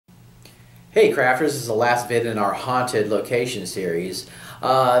Hey crafters, this is the last vid in our haunted location series.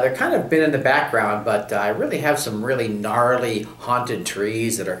 They're kind of been in the background, but I really have some really gnarly haunted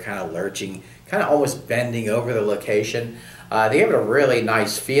trees that are kind of lurching, kind of almost bending over the location. They give it a really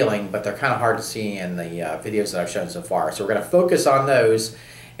nice feeling, but they're kind of hard to see in the videos that I've shown so far. So we're going to focus on those,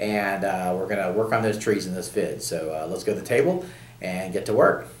 and we're going to work on those trees in this vid. So let's go to the table and get to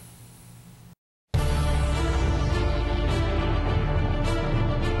work.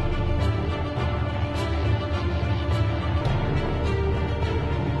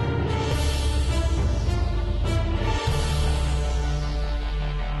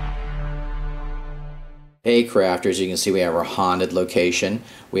 Hey crafters, you can see we have our haunted location.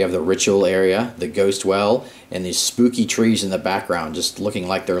 We have the ritual area, the ghost well, and these spooky trees in the background just looking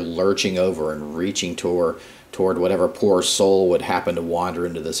like they're lurching over and reaching toward whatever poor soul would happen to wander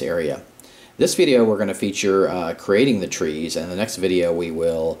into this area. This video we're going to feature creating the trees, and the next video we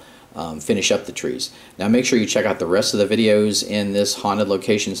will finish up the trees. Now make sure you check out the rest of the videos in this haunted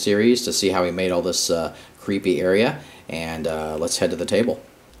location series to see how we made all this creepy area, and let's head to the table.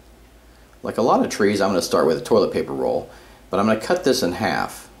 Like a lot of trees, I'm going to start with a toilet paper roll, but I'm going to cut this in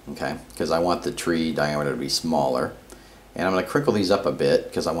half, okay, because I want the tree diameter to be smaller. And I'm going to crinkle these up a bit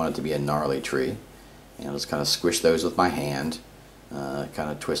because I want it to be a gnarly tree. And I'll just kind of squish those with my hand, kind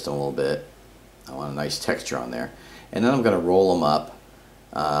of twist them a little bit. I want a nice texture on there. And then I'm going to roll them up,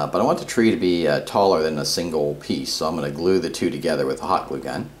 but I want the tree to be taller than a single piece, so I'm going to glue the two together with a hot glue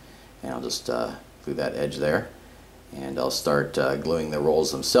gun. And I'll just glue that edge there. And I'll start gluing the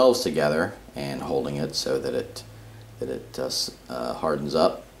rolls themselves together and holding it so that it hardens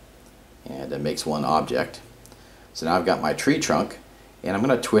up and it makes one object. So now I've got my tree trunk, and I'm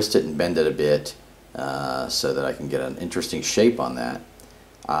going to twist it and bend it a bit so that I can get an interesting shape on that.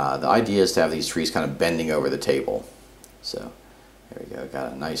 The idea is to have these trees kind of bending over the table. So there we go,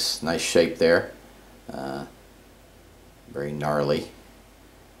 got a nice shape there. Very gnarly.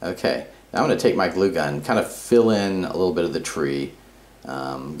 Okay. Now I'm going to take my glue gun, kind of fill in a little bit of the tree.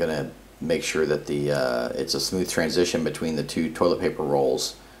 I'm going to make sure that it's a smooth transition between the two toilet paper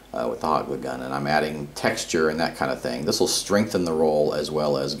rolls with the hot glue gun, and I'm adding texture and that kind of thing. This will strengthen the roll as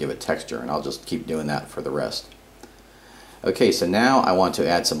well as give it texture, and I'll just keep doing that for the rest. Okay, so now I want to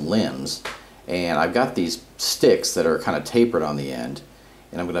add some limbs, and I've got these sticks that are kind of tapered on the end,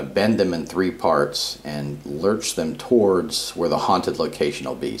 and I'm going to bend them in three parts and lurch them towards where the haunted location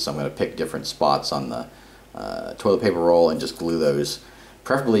will be. So I'm going to pick different spots on the toilet paper roll and just glue those.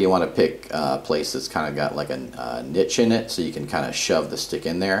 Preferably you want to pick a place that's kind of got like a niche in it, so you can kind of shove the stick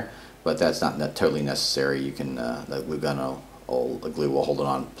in there, but that's not totally necessary. You can, the glue gun the glue will hold it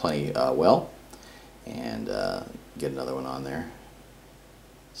on plenty well. And get another one on there.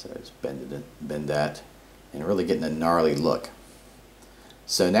 So just bend that, and really getting a gnarly look.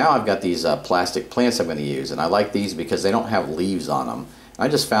 So now I've got these plastic plants I'm going to use, and I like these because they don't have leaves on them. I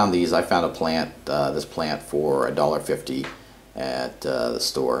just found these. I found a plant, this plant for $1.50 at the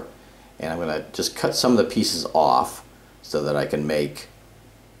store, and I'm going to just cut some of the pieces off so that I can make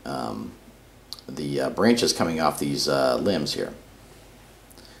the branches coming off these limbs here.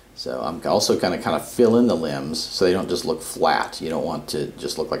 So I'm also going to kind of fill in the limbs so they don't just look flat. You don't want to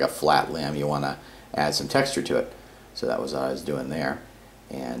just look like a flat limb. You want to add some texture to it. So that was what I was doing there.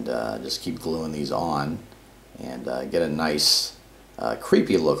 And just keep gluing these on and get a nice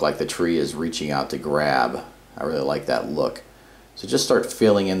creepy look, like the tree is reaching out to grab. I really like that look. So just start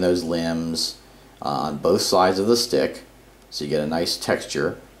filling in those limbs on both sides of the stick so you get a nice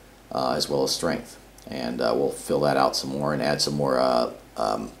texture as well as strength. And we'll fill that out some more and add some more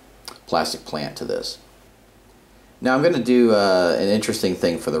plastic plant to this. Now I'm going to do an interesting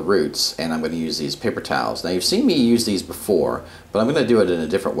thing for the roots, and I'm going to use these paper towels. Now you've seen me use these before, but I'm going to do it in a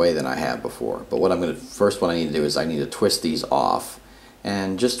different way than I have before. But what I need to do is I need to twist these off,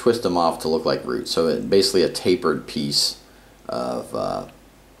 and just twist them off to look like roots. So it's basically a tapered piece of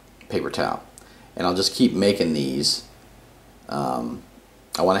paper towel. And I'll just keep making these. I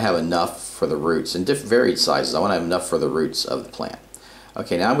want to have enough for the roots in varied sizes. I want to have enough for the roots of the plant.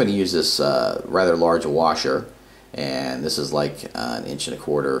 Okay, now I'm going to use this rather large washer. And this is like 1.25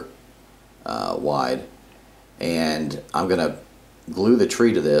 inches wide, and I'm going to glue the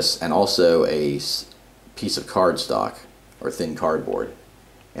tree to this, and also a piece of cardstock or thin cardboard,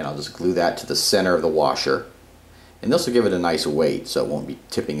 and I'll just glue that to the center of the washer, and this will give it a nice weight so it won't be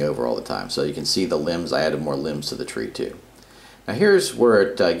tipping over all the time. So you can see the limbs. I added more limbs to the tree too. Now here's where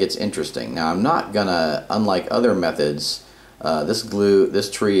it gets interesting. Now I'm not gonna, unlike other methods, this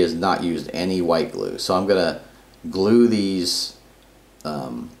tree has not used any white glue, so I'm gonna glue these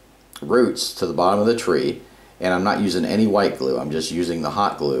roots to the bottom of the tree, and I'm not using any white glue. I'm just using the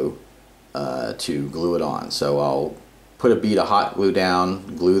hot glue to glue it on. So I'll put a bead of hot glue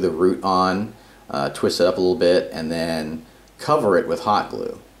down, glue the root on, twist it up a little bit, and then cover it with hot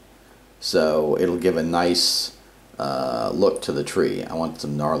glue. So it'll give a nice look to the tree. I want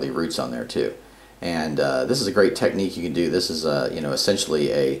some gnarly roots on there too. And this is a great technique you can do. This is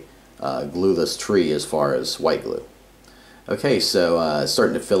essentially a glueless tree as far as white glue. Okay, so it's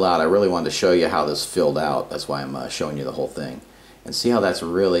starting to fill out. I really wanted to show you how this filled out. That's why I'm showing you the whole thing. And see how that's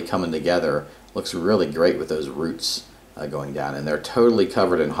really coming together. Looks really great with those roots going down. And they're totally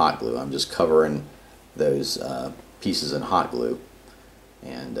covered in hot glue. I'm just covering those pieces in hot glue.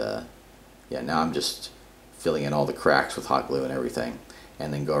 And yeah, now I'm just filling in all the cracks with hot glue and everything.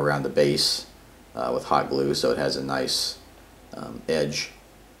 And then go around the base with hot glue so it has a nice edge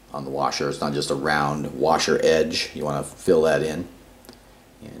on the washer. It's not just a round washer edge. You want to fill that in.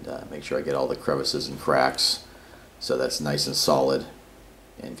 And make sure I get all the crevices and cracks so that's nice and solid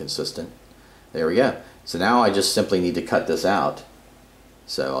and consistent. There we go. So now I just simply need to cut this out.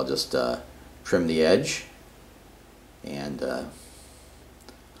 So I'll just trim the edge, and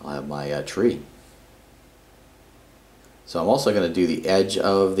I'll have my tree. So I'm also going to do the edge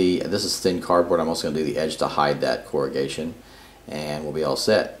of this is thin cardboard, I'm also going to do the edge to hide that corrugation, and we'll be all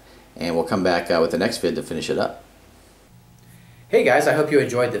set. And we'll come back with the next vid to finish it up. Hey guys, I hope you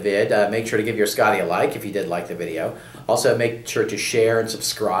enjoyed the vid. Make sure to give your Scotty a like if you did like the video. Also make sure to share and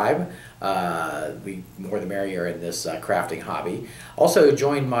subscribe. More the merrier in this crafting hobby. Also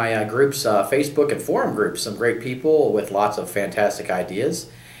join my groups, Facebook and forum groups. Some great people with lots of fantastic ideas.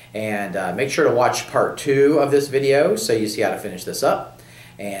 And make sure to watch part 2 of this video so you see how to finish this up.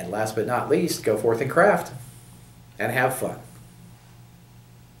 And last but not least, go forth and craft. And have fun.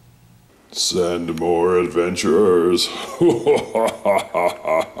 Send more adventurers.